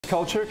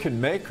culture can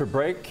make or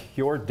break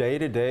your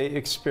day-to-day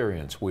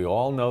experience. We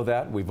all know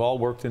that. We've all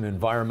worked in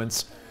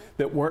environments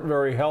that weren't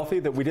very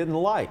healthy, that we didn't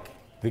like.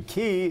 The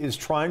key is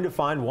trying to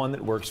find one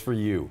that works for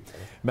you.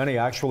 Many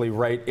actually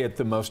rate it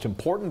the most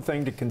important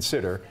thing to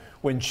consider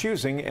when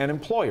choosing an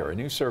employer. A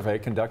new survey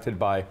conducted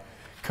by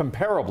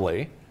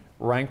Comparably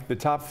ranked the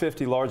top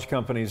 50 large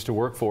companies to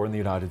work for in the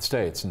United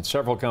States, and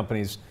several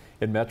companies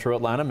in Metro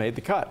Atlanta made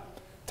the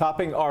cut.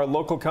 Topping our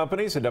local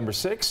companies at number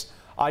 6,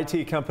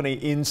 IT company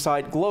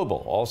Insight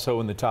Global.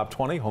 Also in the top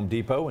 20, Home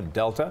Depot and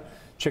Delta.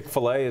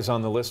 Chick-fil-A is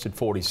on the list at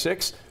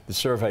 46. The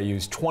survey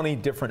used 20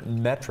 different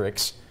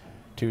metrics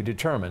to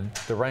determine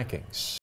the rankings.